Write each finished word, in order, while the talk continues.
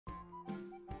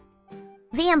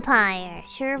Vampire.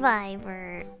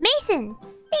 Survivor. Mason!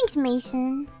 Thanks,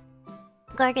 Mason.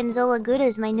 Gorgonzola Gura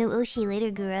is my new Oshi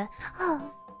later, Gura.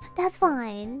 Oh, that's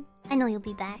fine. I know you'll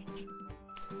be back.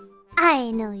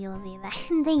 I know you'll be back.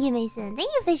 Thank you, Mason. Thank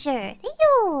you, Fisher. Thank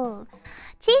you.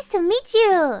 Chase to meet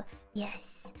you.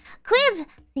 Yes. Quib.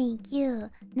 Thank you.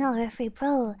 No Referee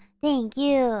Pro. Thank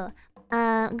you.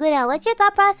 Gura, what's your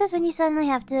thought process when you suddenly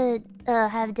have to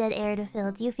have dead air to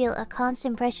fill? Do you feel a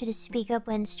constant pressure to speak up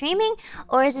when streaming,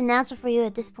 or is it natural for you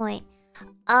at this point?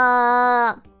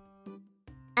 Dead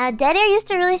air used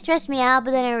to really stress me out,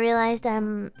 but then I realized I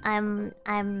am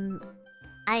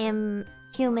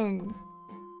human,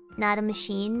 not a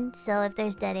machine. So if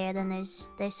there's dead air, then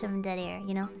there's some dead air,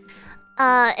 you know.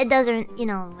 It doesn't, you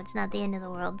know, it's not the end of the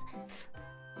world.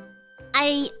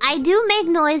 I do make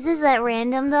noises at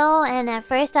random though, and at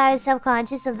first I was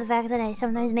subconscious of the fact that I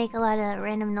sometimes make a lot of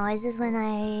random noises when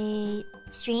I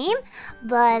stream,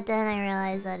 but then I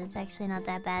realized that it's actually not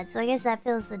that bad. So I guess that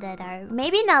fills the dead air.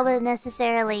 Maybe not with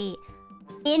necessarily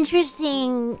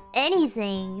interesting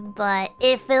anything, but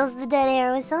it fills the dead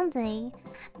air with something.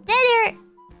 Dead air.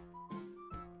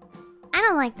 I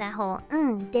don't like that whole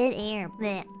dead air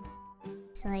bit.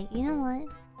 It's like, you know what?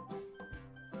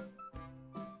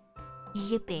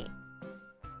 Zip it.